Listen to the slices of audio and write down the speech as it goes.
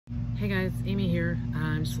Hey guys, Amy here.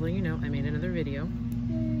 Just to let you know, I made another video.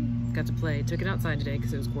 Yay. Got to play. Took it outside today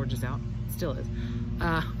because it was gorgeous out. Still is.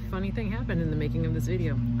 Funny thing happened in the making of this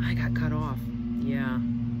video. I got cut off. Yeah.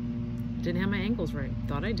 Didn't have my ankles right.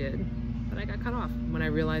 Thought I did, but I got cut off. When I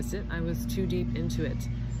realized it, I was too deep into it.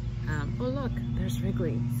 Oh look, there's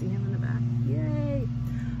Wrigley. See him in the back? Yay!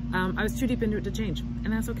 I was too deep into it to change,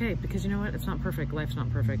 and that's okay, because you know what? It's not perfect. Life's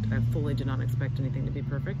not perfect. I fully did not expect anything to be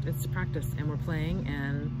perfect. It's practice, and we're playing,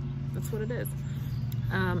 and that's what it is.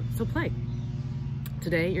 So play.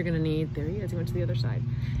 Today you're gonna need, there he is, he went to the other side.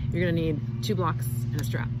 You're gonna need 2 blocks and a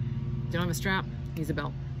strap. Don't have a strap, use a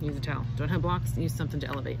belt, use a towel. Don't have blocks, use something to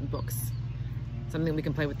elevate, books. Something we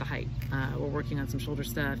can play with the height. We're working on some shoulder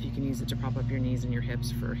stuff. You can use it to prop up your knees and your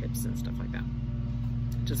hips for hips and stuff like that.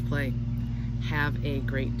 Just play. Have a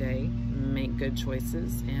great day, make good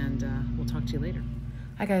choices, and we'll talk to you later.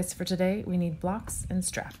 Hi guys, for today we need blocks and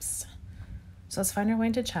straps. So let's find our way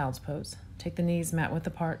into child's pose. Take the knees mat width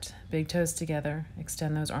apart, big toes together,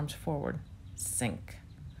 extend those arms forward, sink.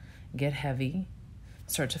 Get heavy,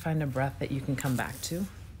 start to find a breath that you can come back to,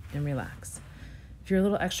 and relax. If you're a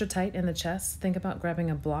little extra tight in the chest, think about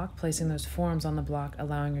grabbing a block, placing those forearms on the block,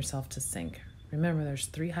 allowing yourself to sink. Remember, there's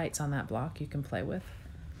 3 heights on that block you can play with.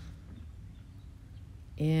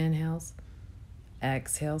 Inhales,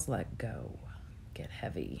 exhales, let go. Get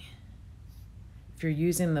heavy. If you're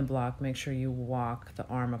using the block, make sure you walk the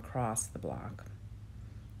arm across the block.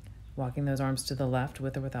 Walking those arms to the left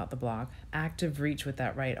with or without the block. Active reach with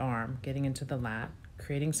that right arm, getting into the lat,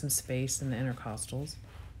 creating some space in the intercostals,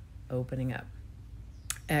 opening up.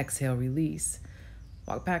 Exhale, release.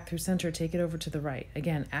 Walk back through center, take it over to the right.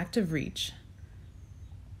 Again, active reach.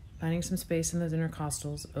 Finding some space in those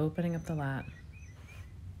intercostals, opening up the lat.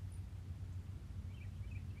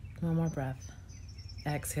 One more breath.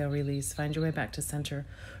 Exhale, release. Find your way back to center.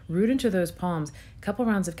 Root into those palms. Couple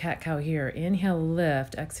rounds of cat-cow here. Inhale,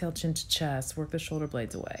 lift. Exhale, chin to chest. Work the shoulder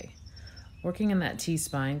blades away. Working in that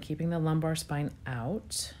T-spine, keeping the lumbar spine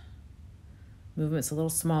out. Movement's a little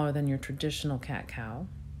smaller than your traditional cat-cow.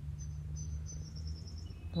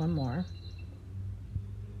 One more.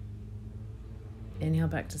 Inhale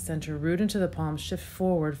back to center. Root into the palms. Shift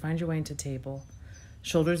forward. Find your way into table.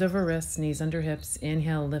 Shoulders over wrists, knees under hips.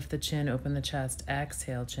 Inhale, lift the chin, open the chest.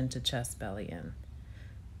 Exhale, chin to chest, belly in.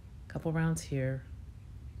 Couple rounds here.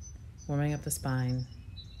 Warming up the spine.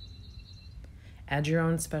 Add your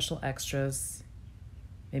own special extras.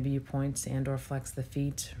 Maybe you point and or flex the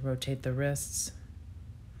feet, rotate the wrists,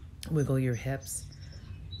 wiggle your hips.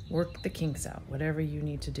 Work the kinks out. Whatever you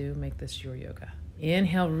need to do, make this your yoga.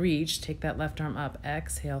 Inhale, reach, take that left arm up.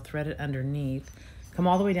 Exhale, thread it underneath. Come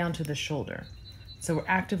all the way down to the shoulder. So we're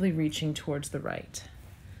actively reaching towards the right.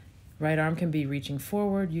 Right arm can be reaching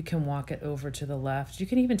forward. You can walk it over to the left. You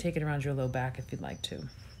can even take it around your low back if you'd like to.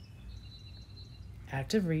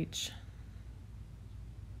 Active reach.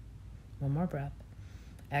 One more breath.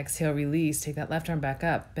 Exhale, release. Take that left arm back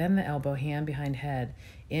up. Bend the elbow, hand behind head.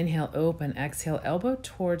 Inhale, open. Exhale, elbow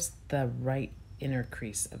towards the right inner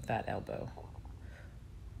crease of that elbow.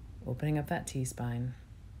 Opening up that T-spine.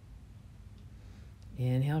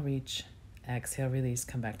 Inhale, reach. Exhale, release,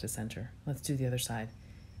 come back to center. Let's do the other side.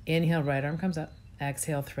 Inhale, right arm comes up.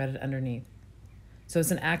 Exhale, thread it underneath. So it's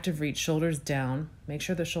an active reach, shoulders down. Make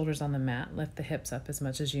sure the shoulders on the mat. Lift the hips up as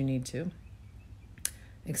much as you need to.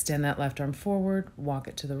 Extend that left arm forward. Walk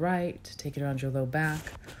it to the right. Take it around your low back.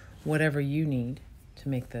 Whatever you need to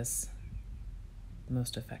make this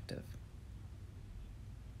most effective.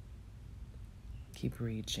 Keep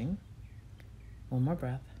reaching. One more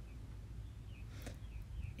breath.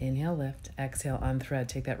 Inhale, lift. Exhale, unthread.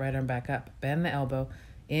 Take that right arm back up. Bend the elbow.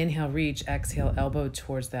 Inhale, reach. Exhale, elbow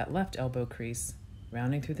towards that left elbow crease.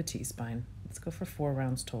 Rounding through the T-spine. Let's go for 4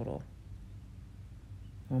 rounds total.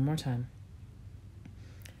 One more time.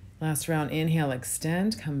 Last round. Inhale,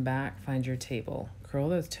 extend. Come back. Find your table. Curl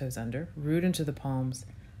those toes under. Root into the palms.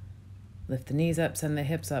 Lift the knees up. Send the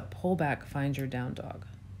hips up. Pull back. Find your down dog.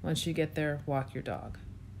 Once you get there, walk your dog.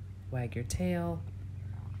 Wag your tail.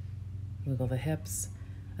 Wiggle the hips.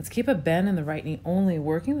 Let's keep a bend in the right knee only,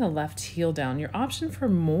 working the left heel down. Your option for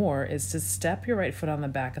more is to step your right foot on the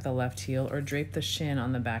back of the left heel or drape the shin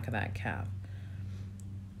on the back of that calf.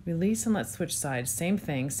 Release and let's switch sides. Same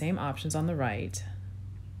thing, same options on the right.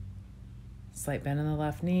 Slight bend in the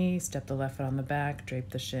left knee, step the left foot on the back, drape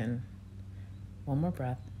the shin. One more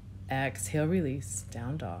breath. Exhale, release,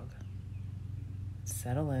 down dog.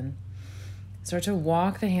 Settle in. Start to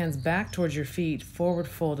walk the hands back towards your feet, forward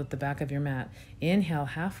fold at the back of your mat. Inhale,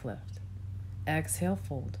 half lift. Exhale,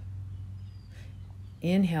 fold.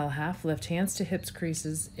 Inhale, half lift, hands to hips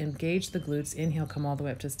creases, engage the glutes. Inhale, come all the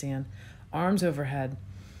way up to stand. Arms overhead.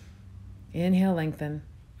 Inhale, lengthen.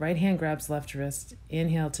 Right hand grabs left wrist.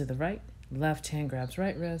 Inhale to the right. Left hand grabs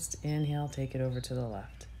right wrist. Inhale, take it over to the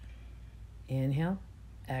left. Inhale.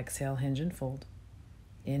 Exhale, hinge and fold.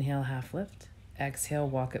 Inhale, half lift. Exhale,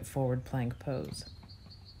 walk it forward, plank pose.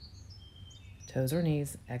 Toes or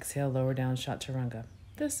knees. Exhale, lower down, chaturanga.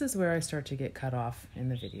 This is where I start to get cut off in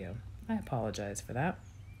the video. I apologize for that.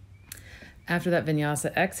 After that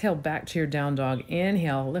vinyasa, exhale back to your down dog.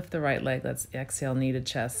 Inhale, lift the right leg. Let's exhale, knee to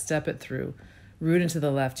chest. Step it through. Root into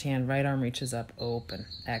the left hand. Right arm reaches up, open.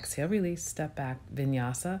 Exhale, release, step back,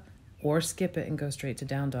 vinyasa, or skip it and go straight to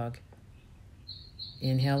down dog.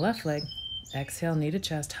 Inhale, left leg. Exhale, knee to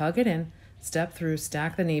chest. Hug it in. Step through,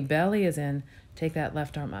 stack the knee. Belly is in. Take that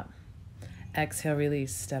left arm up. Exhale,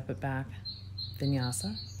 release, step it back.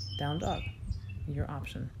 Vinyasa, down dog. Your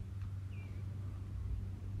option.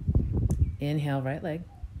 Inhale, right leg.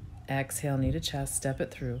 Exhale, knee to chest. Step it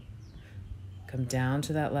through. Come down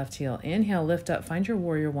to that left heel. Inhale, lift up. Find your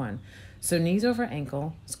warrior one. So knees over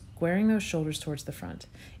ankle, squaring those shoulders towards the front.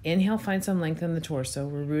 Inhale, find some length in the torso.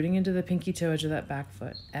 We're rooting into the pinky toe edge of that back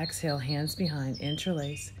foot. Exhale, hands behind,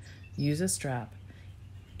 interlace. Use a strap.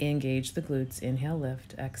 Engage the glutes. Inhale,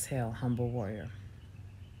 lift. Exhale, humble warrior.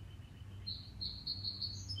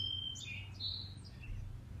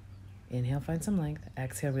 Inhale, find some length.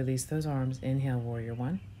 Exhale, release those arms. Inhale, warrior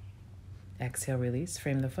one. Exhale, release.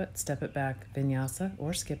 Frame the foot. Step it back. Vinyasa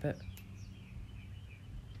or skip it.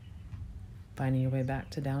 Finding your way back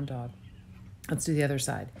to down dog. Let's do the other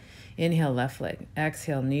side. Inhale, left leg.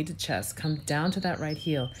 Exhale, knee to chest. Come down to that right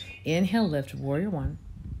heel. Inhale, lift, warrior one.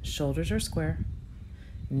 Shoulders are square.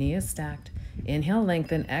 Knee is stacked. Inhale,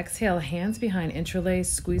 lengthen. Exhale, hands behind,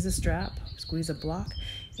 interlace. Squeeze a strap. Squeeze a block.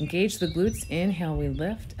 Engage the glutes. Inhale, we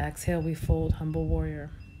lift. Exhale, we fold, humble warrior.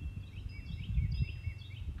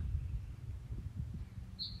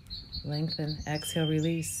 Lengthen. Exhale,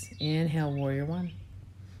 release. Inhale, warrior one.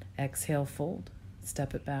 Exhale, fold.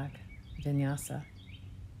 Step it back. Vinyasa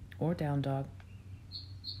or down dog.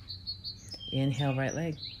 Inhale, right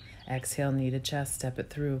leg. Exhale, knee to chest. Step it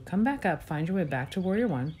through. Come back up. Find your way back to warrior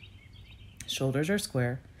one. Shoulders are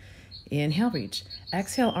square. Inhale, reach.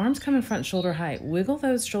 Exhale, arms come in front, shoulder height. Wiggle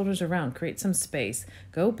those shoulders around. Create some space.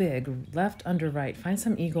 Go big, left under right. Find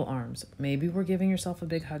some eagle arms. Maybe we're giving yourself a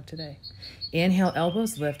big hug today. Inhale,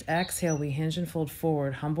 elbows lift. Exhale, we hinge and fold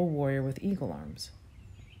forward. Humble warrior with eagle arms.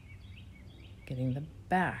 Getting the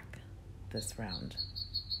back this round.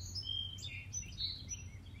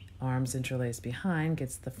 Arms interlace behind,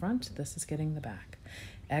 gets the front. This is getting the back.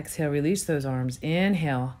 Exhale, release those arms.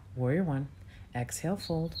 Inhale, warrior one. Exhale,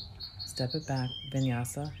 fold. Step it back,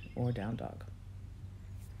 vinyasa or down dog.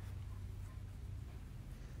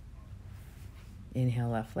 Inhale,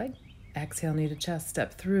 left leg. Exhale, knee to chest.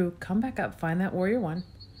 Step through. Come back up. Find that warrior one.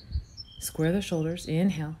 Square the shoulders.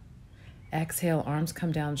 Inhale. Exhale, arms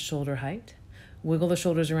come down, shoulder height. Wiggle the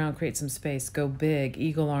shoulders around, create some space. Go big,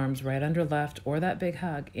 eagle arms right under left or that big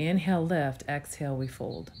hug. Inhale, lift. Exhale, we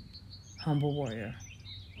fold. Humble warrior.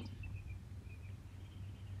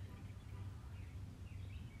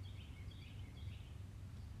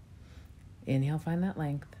 Inhale, find that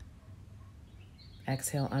length.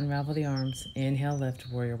 Exhale, unravel the arms. Inhale, lift,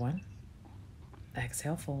 warrior one.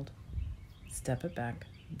 Exhale, fold. Step it back,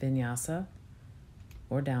 vinyasa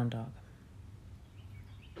or down dog.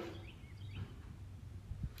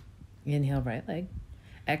 Inhale, right leg.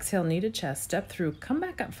 Exhale, knee to chest. Step through. Come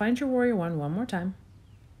back up. Find your warrior one more time.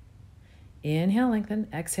 Inhale, lengthen.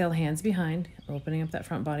 Exhale, hands behind. Opening up that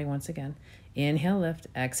front body once again. Inhale, lift.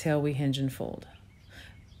 Exhale, we hinge and fold.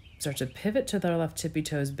 Start to pivot to the left tippy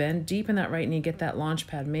toes. Bend deep in that right knee. Get that launch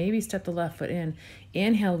pad. Maybe step the left foot in.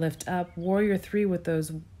 Inhale, lift up. Warrior three with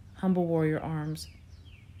those humble warrior arms.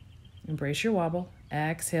 Embrace your wobble.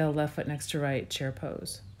 Exhale, left foot next to right. Chair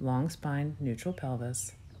pose. Long spine, neutral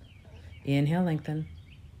pelvis. Inhale, lengthen.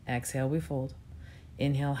 Exhale, we fold.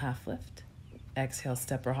 Inhale, half lift. Exhale,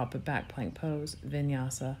 step or hop it back, plank pose,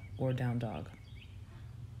 vinyasa, or down dog.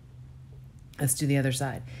 Let's do the other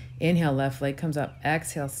side. Inhale, left leg comes up.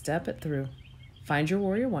 Exhale, step it through. Find your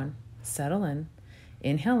warrior one. Settle in.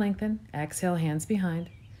 Inhale, lengthen. Exhale, hands behind.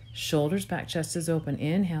 Shoulders back, chest is open.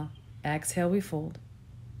 Inhale. Exhale, we fold.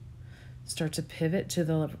 Start to pivot to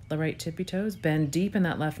the right tippy toes. Bend deep in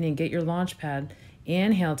that left knee. Get your launch pad.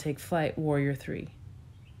 Inhale, take flight, warrior three.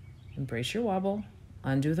 Embrace your wobble.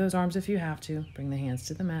 Undo those arms if you have to. Bring the hands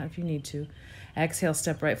to the mat if you need to. Exhale,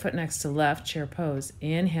 step right foot next to left, chair pose.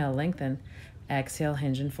 Inhale, lengthen. Exhale,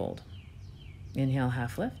 hinge and fold. Inhale,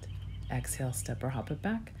 half lift. Exhale, step or hop it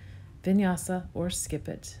back. Vinyasa or skip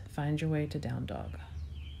it. Find your way to down dog.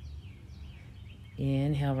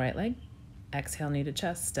 Inhale, right leg. Exhale, knee to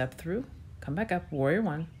chest. Step through. Come back up, warrior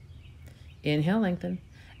one. Inhale, lengthen.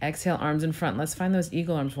 Exhale, arms in front. Let's find those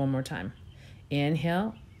eagle arms one more time.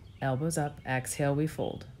 Inhale, elbows up. Exhale, we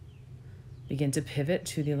fold. Begin to pivot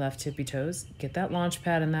to the left tippy toes. Get that launch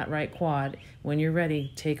pad in that right quad. When you're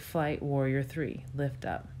ready, take flight, warrior three. Lift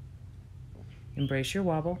up. Embrace your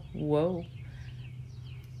wobble. Whoa.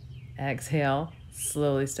 Exhale,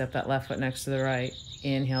 slowly step that left foot next to the right.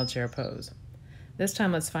 Inhale, chair pose. This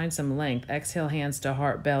time, let's find some length. Exhale, hands to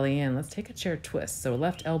heart, belly in. Let's take a chair twist. So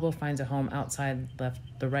left elbow finds a home outside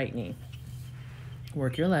the right knee.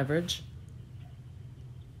 Work your leverage.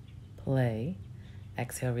 Play.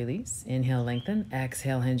 Exhale, release. Inhale, lengthen.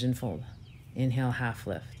 Exhale, hinge and fold. Inhale, half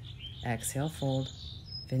lift. Exhale, fold.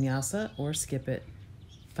 Vinyasa or skip it.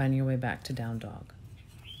 Find your way back to down dog.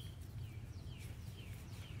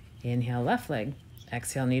 Inhale, left leg.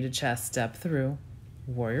 Exhale, knee to chest. Step through.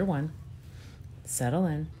 Warrior one. Settle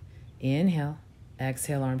in. Inhale.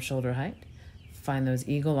 Exhale, arm shoulder height. Find those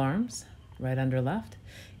eagle arms. Right under left.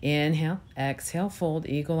 Inhale. Exhale, fold.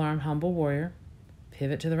 Eagle arm, humble warrior.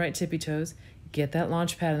 Pivot to the right tippy toes. Get that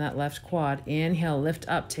launch pad in that left quad. Inhale, lift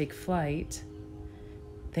up, take flight.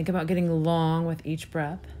 Think about getting long with each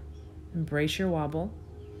breath. Embrace your wobble.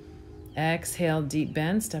 Exhale, deep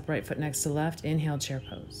bend. Step right foot next to left. Inhale, chair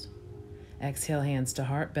pose. Exhale, hands to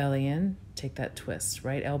heart, belly in. Take that twist.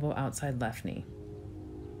 Right elbow outside left knee.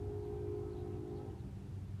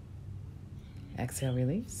 Exhale,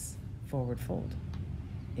 release. Forward fold.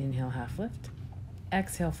 Inhale, half lift.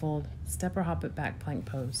 Exhale, fold. Step or hop it back, plank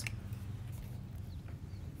pose.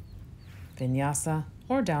 Vinyasa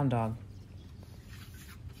or down dog.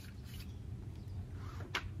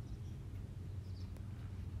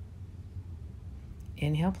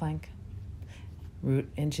 Inhale, plank. Root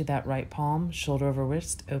into that right palm, shoulder over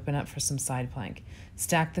wrist, open up for some side plank.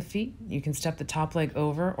 Stack the feet. You can step the top leg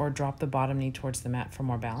over or drop the bottom knee towards the mat for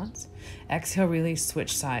more balance. Exhale, release,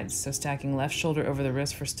 switch sides. So stacking left shoulder over the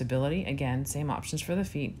wrist for stability. Again, same options for the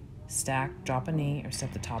feet. Stack, drop a knee, or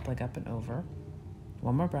step the top leg up and over.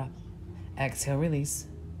 One more breath. Exhale, release,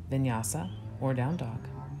 vinyasa or down dog.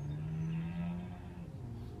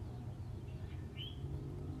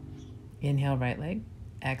 Inhale, right leg.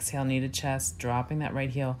 Exhale, knee to chest, dropping that right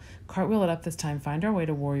heel. Cartwheel it up this time. Find our way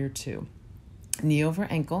to warrior two. Knee over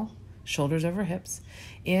ankle, shoulders over hips.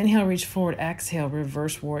 Inhale, reach forward. Exhale,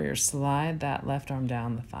 reverse warrior. Slide that left arm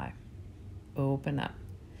down the thigh. Open up.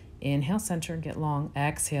 Inhale, center, get long.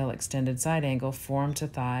 Exhale, extended side angle, forearm to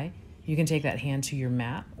thigh. You can take that hand to your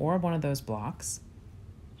mat or one of those blocks.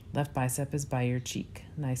 Left bicep is by your cheek.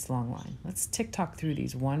 Nice long line. Let's tick-tock through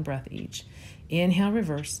these, one breath each. Inhale,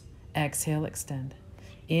 reverse. Exhale, extend.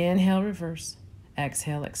 Inhale, reverse.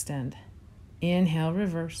 Exhale, extend. Inhale,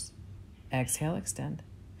 reverse. Exhale, extend.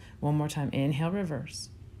 One more time. Inhale, reverse.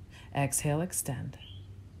 Exhale, extend.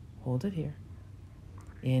 Hold it here.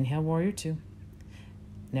 Inhale, warrior two.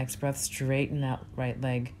 Next breath, straighten that right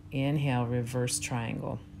leg. Inhale, reverse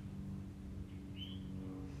triangle.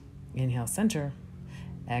 Inhale, center.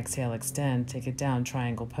 Exhale, extend. Take it down,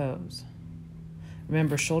 triangle pose.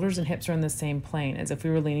 Remember, shoulders and hips are in the same plane as if we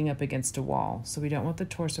were leaning up against a wall, so we don't want the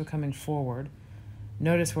torso coming forward.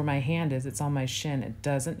 Notice where my hand is, it's on my shin. It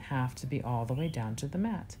doesn't have to be all the way down to the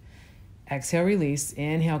mat. Exhale, release.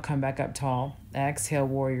 Inhale, come back up tall. Exhale,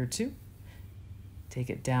 warrior two. Take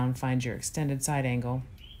it down, find your extended side angle.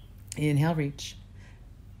 Inhale, reach.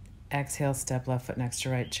 Exhale, step left foot next to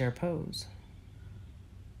right, chair pose.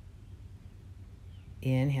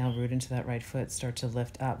 Inhale, root into that right foot. Start to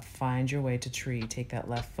lift up. Find your way to tree. Take that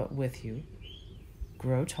left foot with you.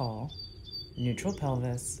 Grow tall. Neutral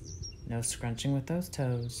pelvis. No scrunching with those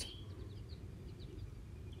toes.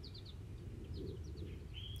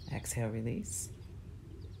 Exhale, release.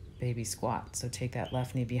 Baby squat. So take that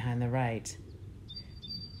left knee behind the right.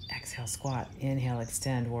 Exhale, squat. Inhale,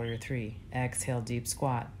 extend, warrior three. Exhale, deep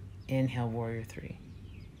squat. Inhale, warrior three.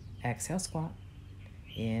 Exhale, squat.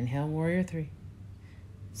 Inhale, warrior three.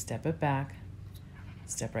 Step it back.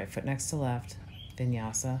 Step right foot next to left.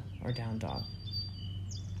 Vinyasa or down dog.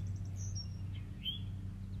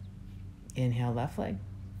 Inhale, left leg.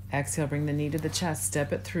 Exhale, bring the knee to the chest.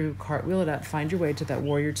 Step it through. Cartwheel it up. Find your way to that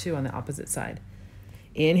warrior two on the opposite side.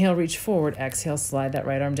 Inhale, reach forward. Exhale, slide that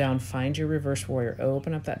right arm down. Find your reverse warrior.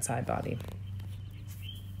 Open up that side body.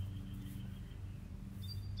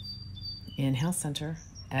 Inhale, center.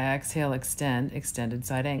 Exhale, extend, extended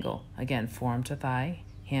side angle. Again, forearm to thigh,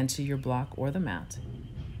 hand to your block or the mat.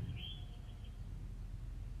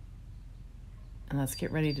 And let's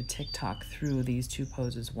get ready to tick-tock through these two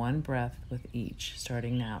poses. One breath with each,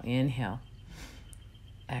 starting now. Inhale.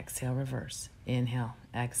 Exhale, reverse. Inhale,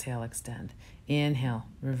 exhale, extend. Inhale,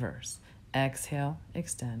 reverse. Exhale,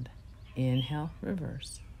 extend. Inhale,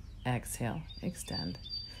 reverse. Exhale, extend.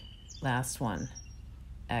 Last one.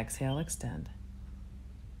 Exhale, extend.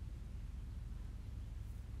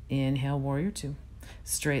 Inhale, warrior two.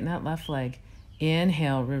 Straighten that left leg.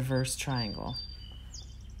 Inhale, reverse triangle.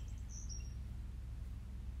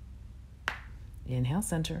 Inhale,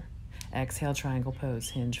 center. Exhale, triangle pose.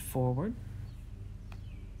 Hinge forward.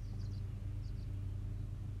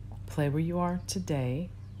 Play where you are today,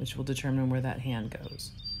 which will determine where that hand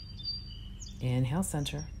goes. Inhale,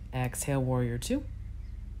 center. Exhale, warrior two.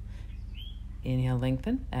 Inhale,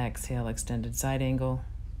 lengthen. Exhale, extended side angle.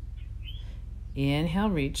 Inhale,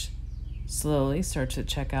 reach. Slowly start to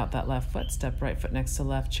check out that left foot. Step right foot next to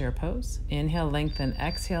left, chair pose. Inhale, lengthen.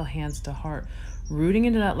 Exhale, hands to heart. Rooting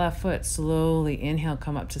into that left foot. Slowly inhale,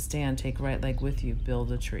 come up to stand. Take right leg with you.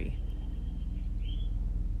 Build a tree.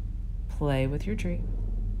 Play with your tree.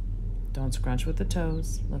 Don't scrunch with the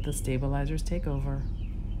toes. Let the stabilizers take over.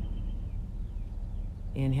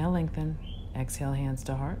 Inhale, lengthen. Exhale, hands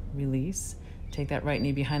to heart. Release. Take that right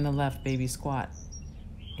knee behind the left, baby squat.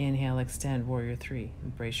 Inhale, extend, warrior three.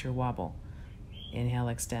 Embrace your wobble. Inhale,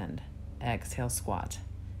 extend. Exhale, squat.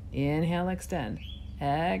 Inhale, extend.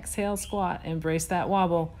 Exhale, squat. Embrace that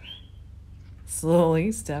wobble.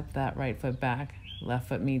 Slowly step that right foot back. Left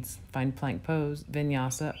foot meets, find plank pose,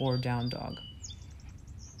 vinyasa, or down dog.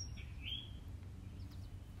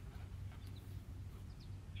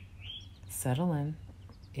 Settle in.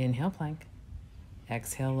 Inhale, plank.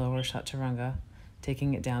 Exhale, lower chaturanga,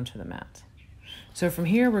 taking it down to the mat. So from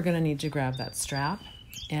here, we're going to need to grab that strap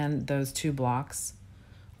and those two blocks,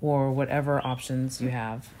 or whatever options you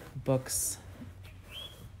have, books,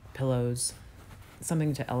 pillows,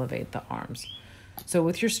 something to elevate the arms. So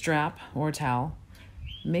with your strap or towel,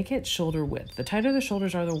 make it shoulder width. The tighter the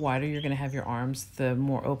shoulders are, the wider you're going to have your arms. The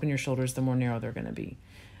more open your shoulders, the more narrow they're going to be.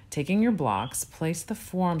 Taking your blocks, place the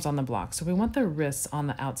forearms on the blocks. So we want the wrists on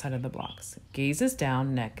the outside of the blocks. Gaze is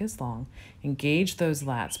down, neck is long. Engage those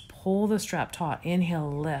lats. Pull the strap taut.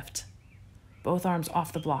 Inhale, lift. Both arms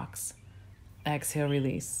off the blocks. Exhale,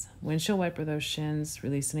 release. Windshield wiper those shins.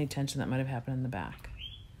 Release any tension that might have happened in the back.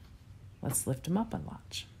 Let's lift them up and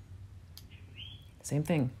watch. Same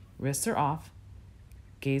thing. Wrists are off.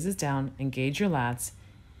 Gaze is down. Engage your lats.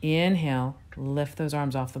 Inhale, lift those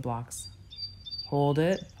arms off the blocks. Hold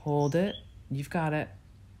it, hold it. You've got it.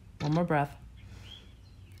 One more breath.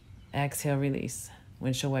 Exhale, release.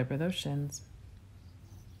 Windshield wiper those shins.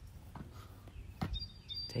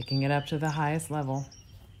 Taking it up to the highest level.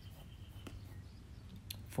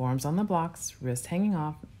 Forearms on the blocks, wrist hanging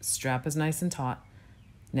off. Strap is nice and taut.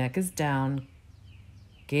 Neck is down.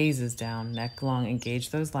 Gaze is down. Neck long. Engage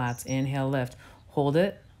those lats. Inhale, lift. Hold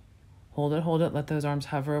it. Hold it, hold it. Let those arms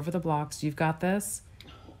hover over the blocks. You've got this.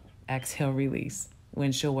 Exhale, release.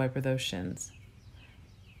 Windshield wiper those shins.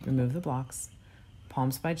 Remove the blocks.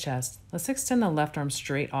 Palms by chest. Let's extend the left arm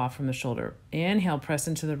straight off from the shoulder. Inhale, press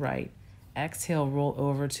into the right. Exhale, roll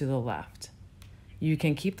over to the left. You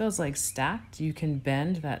can keep those legs stacked. You can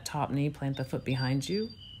bend that top knee, plant the foot behind you.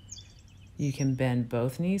 You can bend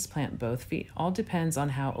both knees, plant both feet. All depends on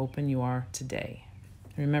how open you are today.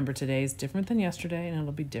 Remember, today is different than yesterday, and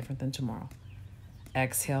it'll be different than tomorrow.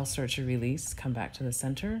 Exhale, start to release. Come back to the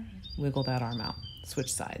center. Wiggle that arm out.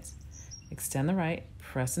 Switch sides. Extend the right.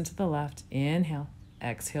 Press into the left. Inhale.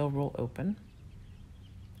 Exhale, roll open.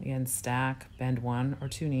 Again, stack. Bend one or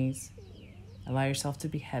two knees. Allow yourself to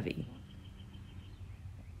be heavy.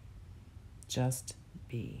 Just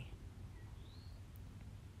be.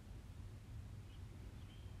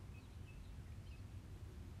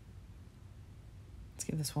 Let's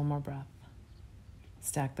give this one more breath.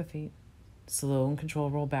 Stack the feet. Slow and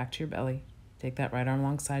controlled roll back to your belly. Take that right arm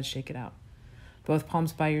alongside, shake it out. Both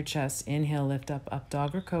palms by your chest. Inhale, lift up, up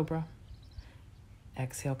dog or cobra.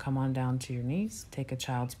 Exhale, come on down to your knees. Take a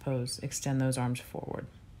child's pose. Extend those arms forward.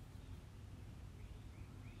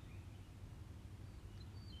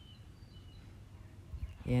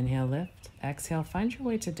 Inhale, lift. Exhale, find your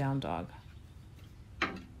way to down dog.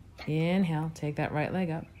 Inhale, take that right leg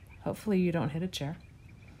up. Hopefully you don't hit a chair.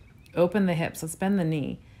 Open the hips. Let's bend the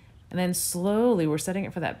knee. And then slowly, we're setting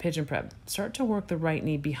it for that pigeon prep. Start to work the right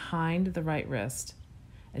knee behind the right wrist.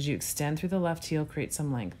 As you extend through the left heel, create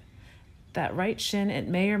some length. That right shin, it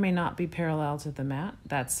may or may not be parallel to the mat.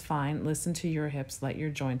 That's fine. Listen to your hips. Let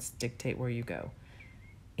your joints dictate where you go.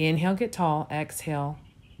 Inhale, get tall. Exhale,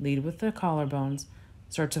 lead with the collarbones.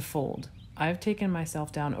 Start to fold. I've taken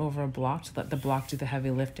myself down over a block to let the block do the heavy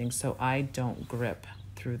lifting so I don't grip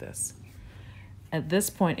through this. At this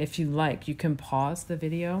point, if you like, you can pause the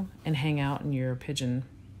video and hang out in your pigeon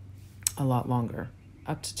a lot longer,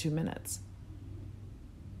 up to 2 minutes.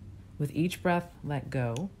 With each breath, let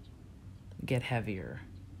go, get heavier.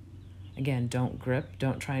 Again, don't grip.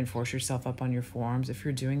 Don't try and force yourself up on your forearms. If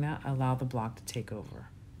you're doing that, allow the block to take over.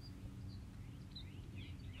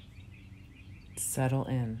 Settle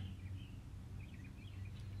in.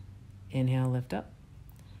 Inhale, lift up.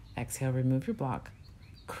 Exhale, remove your block.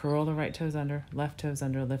 Curl the right toes under, left toes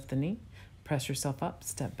under, lift the knee. Press yourself up,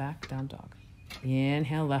 step back, down dog.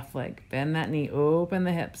 Inhale, left leg. Bend that knee, open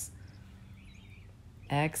the hips.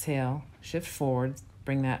 Exhale, shift forward.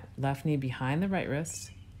 Bring that left knee behind the right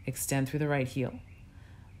wrist. Extend through the right heel.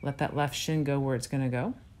 Let that left shin go where it's going to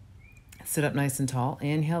go. Sit up nice and tall.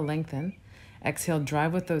 Inhale, lengthen. Exhale,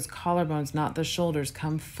 drive with those collarbones, not the shoulders.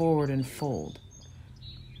 Come forward and fold.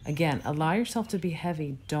 Again, allow yourself to be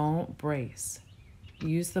heavy. Don't brace.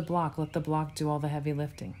 Use the block. Let the block do all the heavy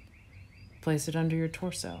lifting. Place it under your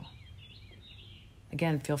torso.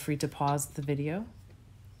 Again, feel free to pause the video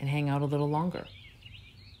and hang out a little longer.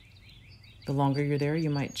 The longer you're there, you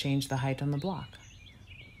might change the height on the block.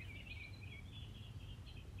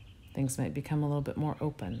 Things might become a little bit more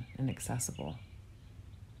open and accessible.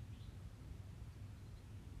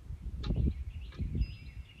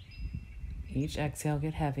 Each exhale,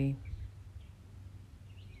 get heavy.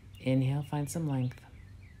 Inhale, find some length.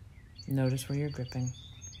 Notice where you're gripping.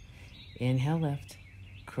 Inhale, lift.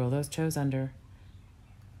 Curl those toes under.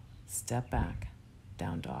 Step back,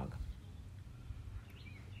 down dog.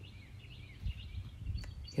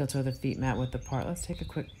 Heel toe the feet mat width apart. Let's take a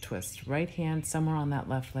quick twist. Right hand somewhere on that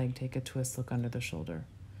left leg. Take a twist, look under the shoulder.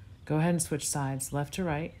 Go ahead and switch sides, left to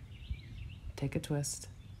right. Take a twist.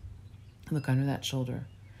 Look under that shoulder.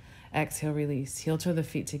 Exhale, release. Heel toe the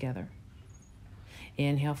feet together.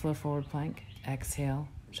 Inhale, flow forward plank. Exhale,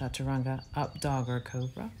 chaturanga, up dog or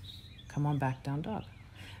cobra. Come on back, down dog.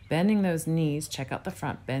 Bending those knees, check out the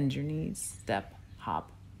front. Bend your knees, step, hop.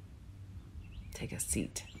 Take a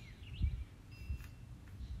seat.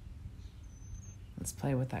 Let's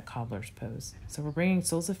play with that cobbler's pose. So we're bringing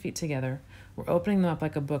soles of feet together. We're opening them up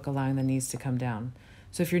like a book, allowing the knees to come down.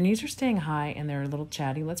 So if your knees are staying high and they're a little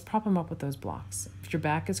chatty, let's prop them up with those blocks. If your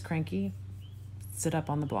back is cranky, sit up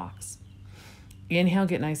on the blocks. Inhale,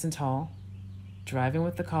 get nice and tall. Driving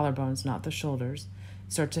with the collarbones, not the shoulders.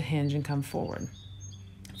 Start to hinge and come forward.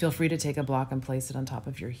 Feel free to take a block and place it on top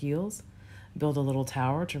of your heels. Build a little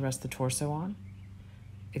tower to rest the torso on.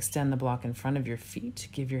 Extend the block in front of your feet.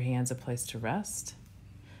 Give your hands a place to rest.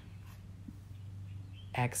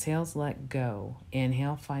 Exhales, let go.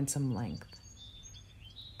 Inhale, find some length.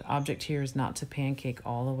 The object here is not to pancake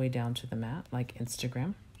all the way down to the mat like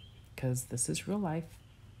Instagram, because this is real life.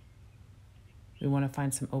 We want to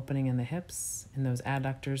find some opening in the hips, in those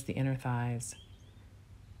adductors, the inner thighs.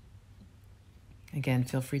 Again,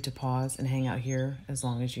 feel free to pause and hang out here as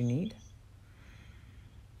long as you need.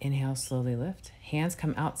 Inhale, slowly lift. Hands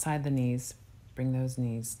come outside the knees. Bring those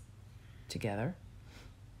knees together.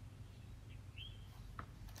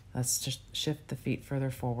 Let's just shift the feet further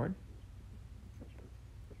forward.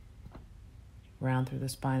 Round through the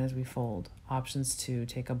spine as we fold. Options to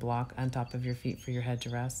take a block on top of your feet for your head to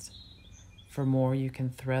rest. For more, you can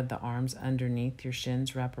thread the arms underneath your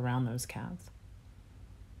shins, wrap around those calves.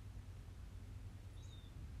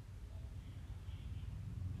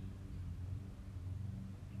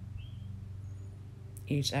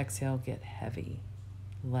 Each exhale, get heavy.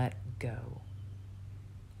 Let go.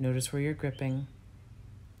 Notice where you're gripping.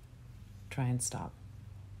 Try and stop.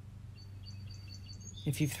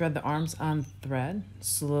 If you thread the arms on thread,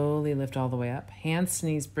 slowly lift all the way up. Hands to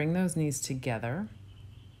knees, bring those knees together.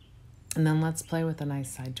 And then let's play with a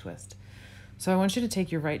nice side twist. So I want you to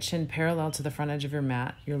take your right shin parallel to the front edge of your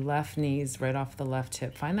mat, your left knees right off the left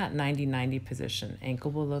hip. Find that 90-90 position,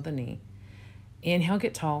 ankle below the knee. Inhale,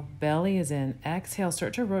 get tall, belly is in. Exhale,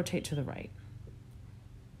 start to rotate to the right.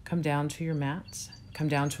 Come down to your mat, come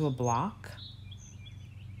down to a block.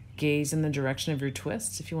 Gaze in the direction of your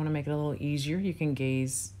twist. If you want to make it a little easier, you can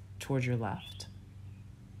gaze towards your left.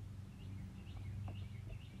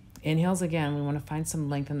 Inhales again, we want to find some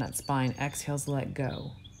length in that spine. Exhales, let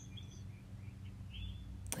go.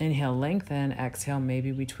 Inhale, lengthen. Exhale,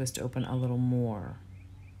 maybe we twist open a little more.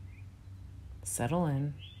 Settle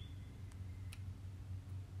in.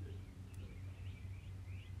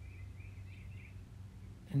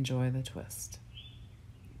 Enjoy the twist.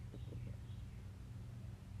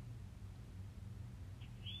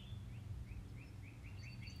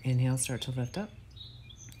 Inhale, start to lift up.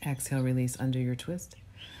 Exhale, release under your twist.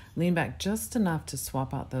 Lean back just enough to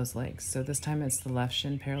swap out those legs. So this time it's the left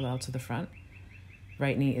shin parallel to the front.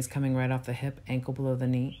 Right knee is coming right off the hip, ankle below the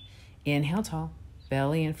knee. Inhale, tall,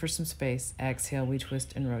 belly in for some space. Exhale, we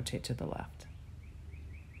twist and rotate to the left.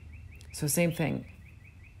 So same thing.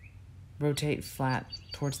 Rotate flat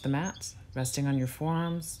towards the mat. resting on your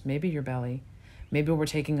forearms, maybe your belly. Maybe we're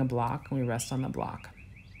taking a block and we rest on the block.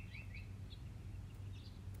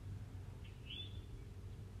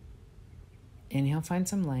 Inhale, find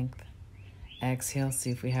some length. Exhale,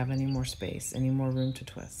 see if we have any more space, any more room to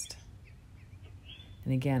twist.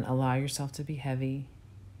 And again, allow yourself to be heavy.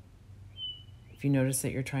 If you notice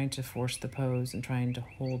that you're trying to force the pose and trying to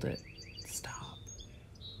hold it, stop.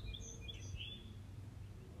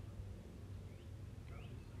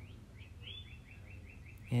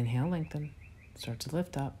 Inhale, lengthen. Start to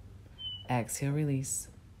lift up. Exhale, release.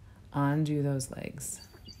 Undo those legs.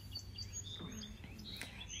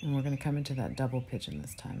 And we're going to come into that double pigeon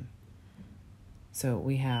this time. So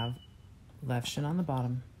we have left shin on the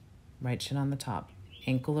bottom, right shin on the top,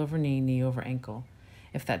 ankle over knee, knee over ankle.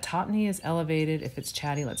 If that top knee is elevated, if it's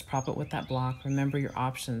chatty, let's prop it with that block. Remember your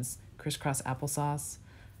options: crisscross applesauce,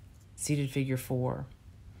 seated figure 4.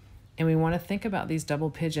 And we want to think about these double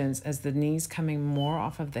pigeons as the knees coming more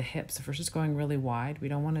off of the hips. If we're just going really wide, we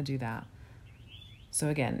don't want to do that. So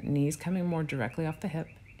again, knees coming more directly off the hip,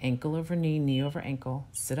 ankle over knee, knee over ankle,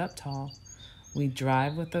 sit up tall. We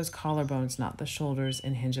drive with those collarbones, not the shoulders,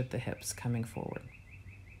 and hinge at the hips coming forward.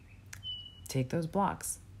 Take those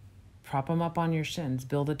blocks, prop them up on your shins,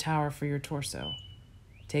 build a tower for your torso.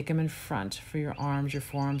 Take them in front for your arms, your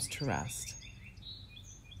forearms to rest.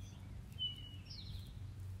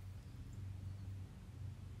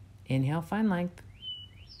 Inhale, find length.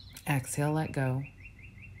 Exhale, let go.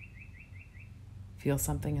 Feel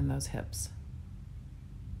something in those hips.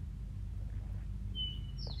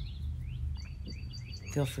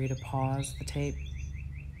 Feel free to pause the tape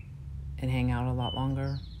and hang out a lot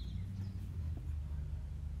longer.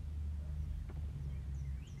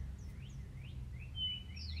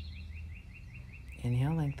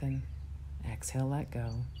 Inhale, lengthen. Exhale, let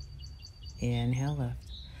go. Inhale, lift.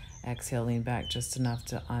 Exhale, lean back just enough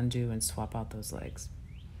to undo and swap out those legs.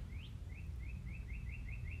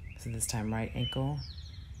 So this time, right ankle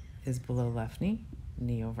is below left knee,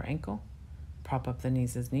 knee over ankle. Prop up the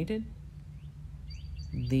knees as needed.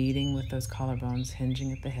 Leading with those collarbones,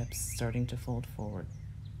 hinging at the hips, starting to fold forward.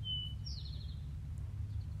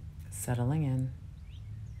 Settling in.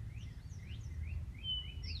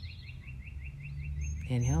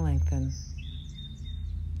 Inhale, lengthen.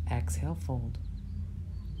 Exhale, fold.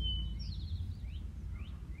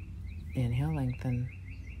 Inhale, lengthen.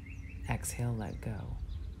 Exhale, let go.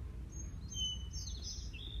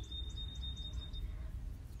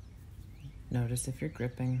 Notice if you're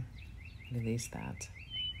gripping, release that.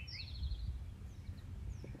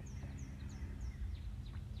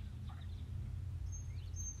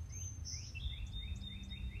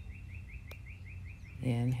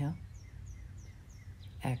 Inhale.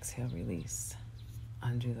 Exhale, release.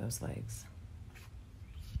 Undo those legs.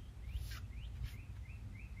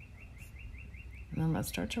 And then let's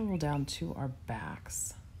start to roll down to our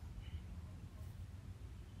backs.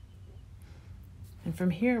 And from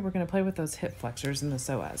here, we're going to play with those hip flexors and the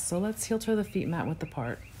psoas. So let's heel toe the feet mat width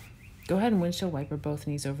apart. Go ahead and windshield wiper both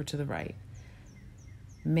knees over to the right.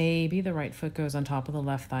 Maybe the right foot goes on top of the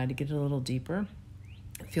left thigh to get it a little deeper.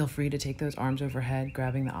 Feel free to take those arms overhead,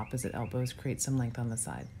 grabbing the opposite elbows, create some length on the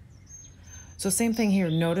side. So same thing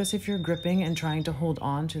here. Notice if you're gripping and trying to hold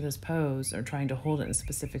on to this pose or trying to hold it in a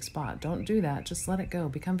specific spot. Don't do that. Just let it go.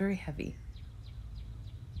 Become very heavy.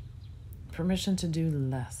 Permission to do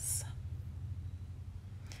less.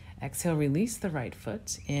 Exhale, release the right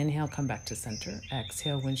foot. Inhale, come back to center.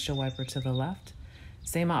 Exhale, windshield wiper to the left.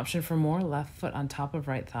 Same option for more. Left foot on top of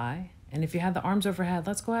right thigh. And if you had the arms overhead,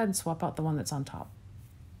 let's go ahead and swap out the one that's on top.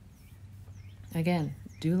 Again,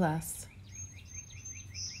 do less.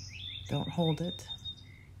 Don't hold it.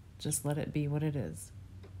 Just let it be what it is.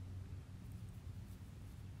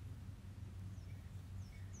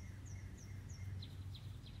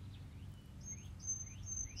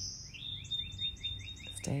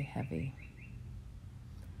 Stay heavy.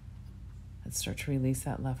 Let's start to release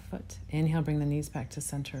that left foot. Inhale, bring the knees back to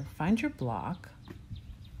center. Find your block.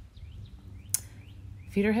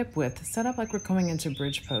 Feet are hip width. Set up like we're coming into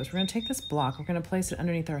bridge pose. We're going to take this block. We're going to place it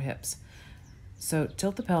underneath our hips. So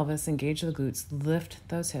tilt the pelvis, engage the glutes, lift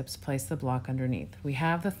those hips, place the block underneath. We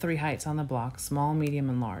have the 3 heights on the block: small, medium,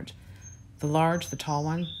 and large. The large, the tall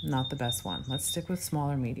one, not the best one. Let's stick with small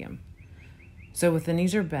or medium. So with the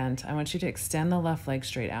knees are bent, I want you to extend the left leg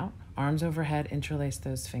straight out. Arms overhead, interlace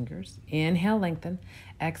those fingers. Inhale, lengthen.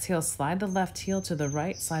 Exhale, slide the left heel to the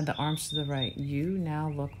right, slide the arms to the right. You now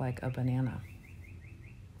look like a banana.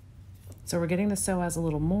 So we're getting the psoas a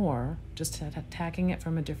little more, just attacking it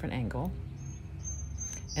from a different angle.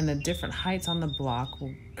 And the different heights on the block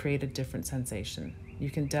will create a different sensation. You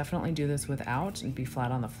can definitely do this without and be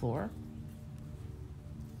flat on the floor.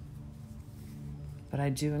 but I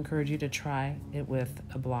do encourage you to try it with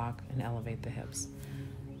a block and elevate the hips.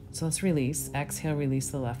 So let's release. Exhale, release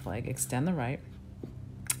the left leg. Extend the right.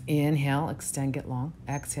 Inhale, extend, get long.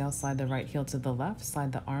 Exhale, slide the right heel to the left.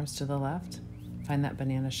 Slide the arms to the left. Find that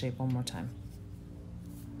banana shape one more time.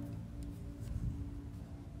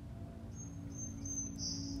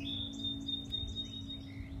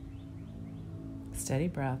 Steady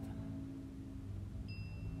breath.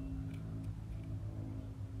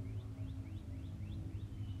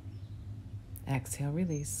 Exhale,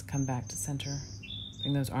 release. Come back to center.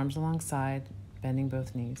 Bring those arms alongside, bending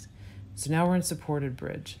both knees. So now we're in supported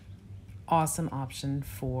bridge. Awesome option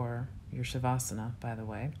for your Shavasana, by the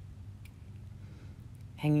way.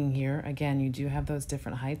 Hanging here, again, you do have those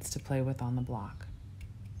different heights to play with on the block.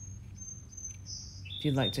 If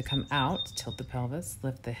you'd like to come out, tilt the pelvis,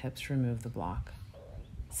 lift the hips, remove the block.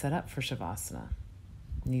 Set up for Shavasana.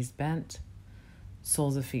 Knees bent,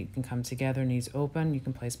 soles of feet can come together, knees open. You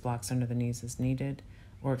can place blocks under the knees as needed,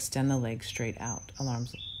 or extend the legs straight out,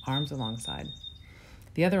 arms alongside.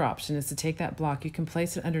 The other option is to take that block. You can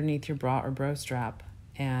place it underneath your bra or bro strap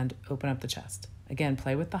and open up the chest. Again,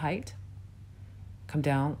 play with the height. Come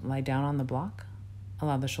down, lie down on the block.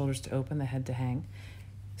 Allow the shoulders to open, the head to hang.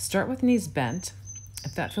 Start with knees bent.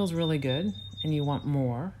 If that feels really good and you want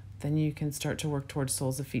more, then you can start to work towards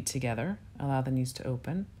soles of feet together. Allow the knees to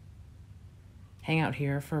open. Hang out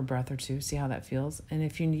here for a breath or two, see how that feels. And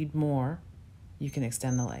if you need more, you can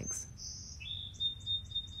extend the legs.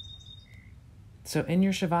 So in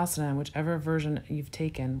your Shavasana, whichever version you've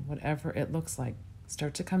taken, whatever it looks like,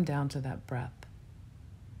 start to come down to that breath.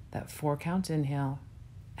 That 4-count inhale,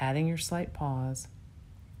 adding your slight pause,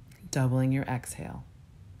 doubling your exhale.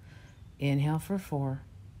 Inhale for 4,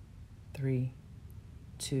 3,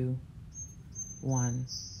 2, 1.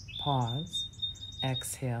 Pause.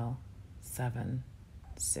 Exhale, 7,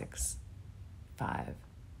 6, 5,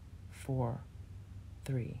 4,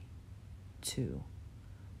 3, 2,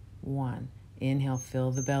 1. Inhale,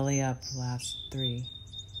 fill the belly up. Last 3,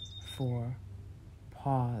 4.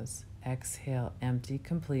 Pause. Exhale, empty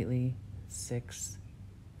completely. 6,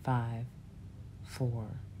 5,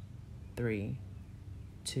 4, 3,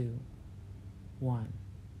 2, 1.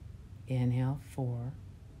 Inhale, 4,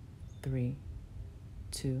 3,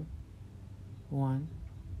 2, 1.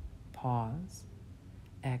 Pause.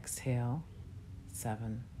 Exhale,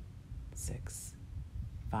 7, 6,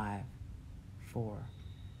 5, 4,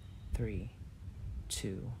 3,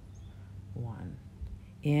 2, 1.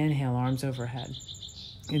 Inhale, arms overhead.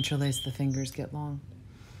 Interlace the fingers, get long.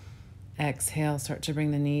 Exhale, start to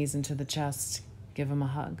bring the knees into the chest. Give them a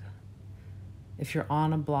hug. If you're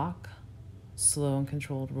on a block, slow and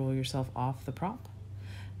controlled, roll yourself off the prop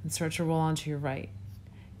and start to roll onto your right.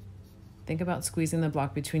 Think about squeezing the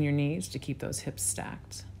block between your knees to keep those hips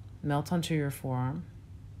stacked. Melt onto your forearm.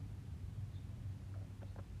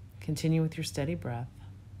 Continue with your steady breath.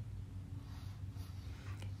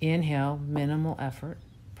 Inhale, minimal effort.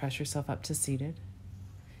 Press yourself up to seated.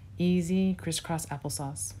 Easy crisscross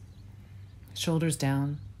applesauce. Shoulders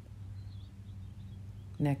down.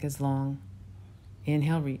 Neck is long.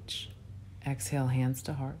 Inhale, reach. Exhale, hands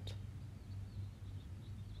to heart.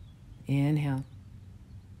 Inhale.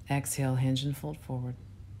 Exhale, hinge and fold forward.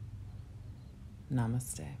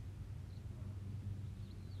 Namaste.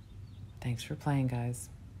 Thanks for playing, guys.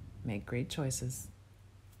 Make great choices.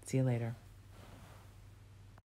 See you later.